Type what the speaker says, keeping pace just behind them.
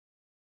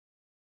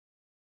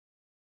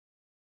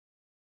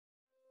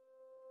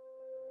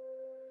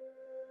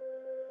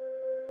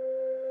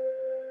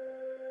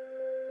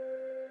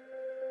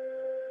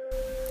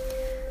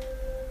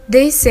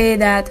They say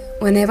that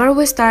whenever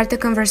we start a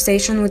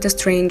conversation with a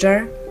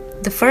stranger,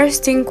 the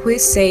first thing we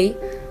say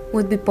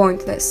would be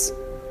pointless.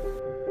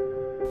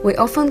 We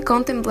often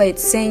contemplate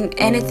saying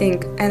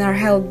anything and are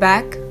held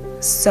back,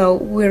 so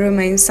we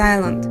remain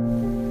silent.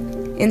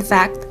 In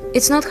fact,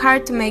 it's not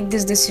hard to make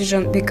this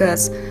decision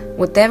because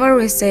whatever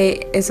we say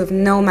is of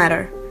no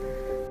matter.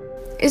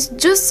 It's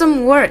just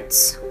some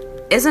words,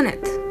 isn't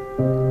it?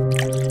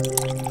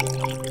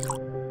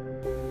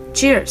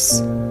 Cheers!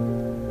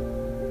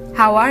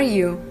 How are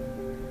you?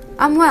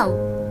 I'm well.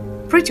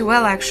 Pretty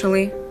well,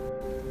 actually.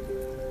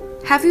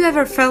 Have you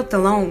ever felt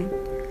alone?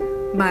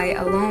 By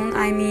alone,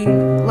 I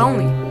mean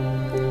lonely.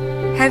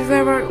 Have you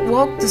ever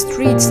walked the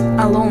streets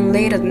alone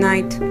late at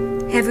night?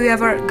 Have you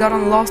ever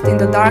gotten lost in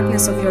the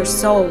darkness of your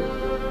soul?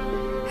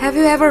 Have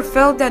you ever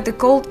felt that the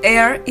cold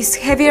air is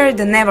heavier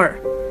than ever?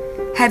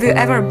 Have you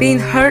ever been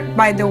hurt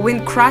by the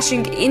wind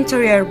crashing into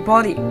your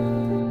body?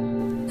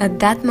 At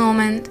that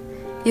moment,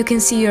 you can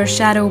see your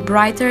shadow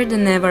brighter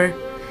than ever.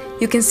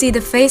 You can see the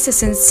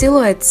faces and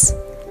silhouettes.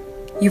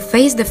 You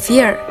face the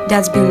fear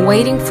that's been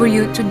waiting for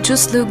you to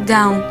just look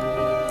down.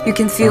 You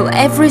can feel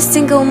every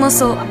single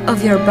muscle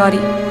of your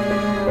body.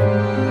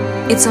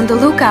 It's on the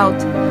lookout.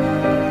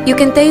 You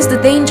can taste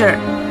the danger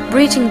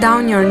breathing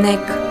down your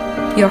neck.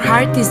 Your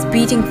heart is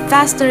beating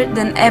faster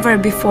than ever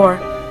before.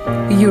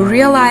 You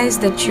realize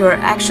that you're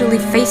actually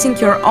facing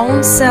your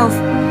own self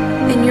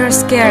and you're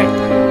scared.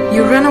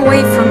 You run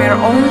away from your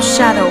own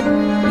shadow.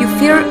 You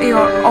fear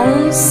your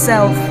own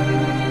self.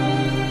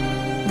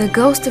 The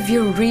ghost of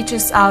you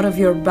reaches out of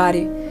your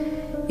body.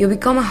 You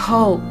become a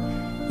whole.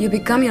 You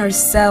become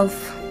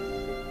yourself.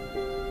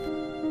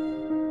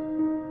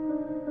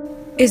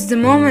 It's the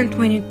moment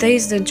when you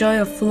taste the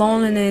joy of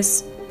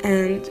loneliness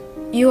and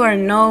you are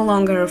no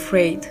longer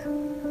afraid.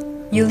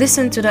 You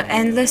listen to the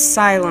endless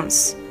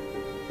silence.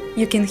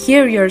 You can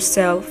hear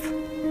yourself.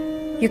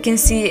 You can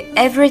see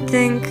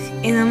everything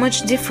in a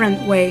much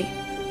different way.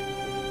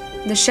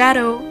 The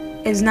shadow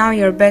is now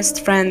your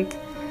best friend.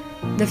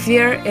 The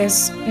fear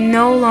is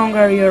no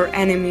longer your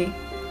enemy.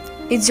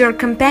 It's your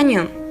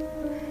companion.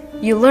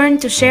 You learn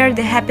to share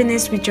the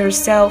happiness with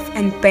yourself,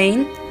 and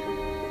pain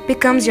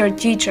becomes your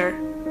teacher.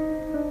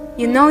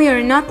 You know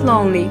you're not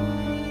lonely,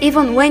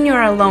 even when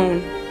you're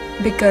alone,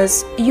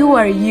 because you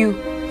are you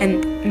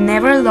and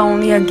never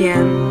lonely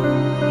again.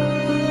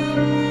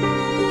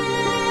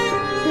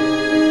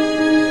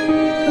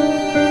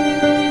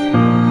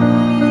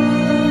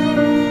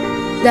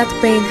 That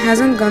pain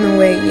hasn't gone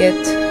away yet,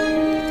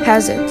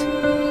 has it?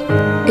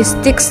 It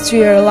sticks to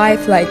your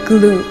life like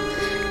glue.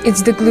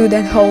 It's the glue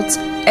that holds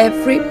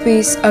every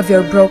piece of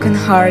your broken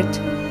heart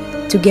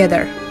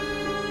together.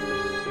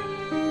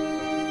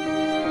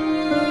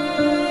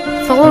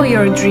 Follow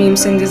your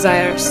dreams and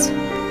desires.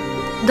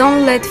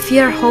 Don't let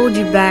fear hold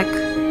you back,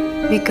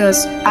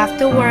 because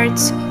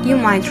afterwards you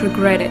might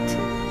regret it.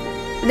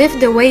 Live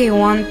the way you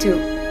want to,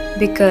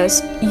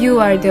 because you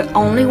are the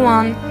only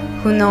one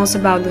who knows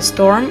about the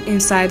storm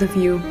inside of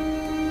you,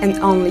 and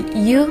only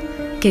you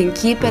can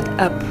keep it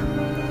up.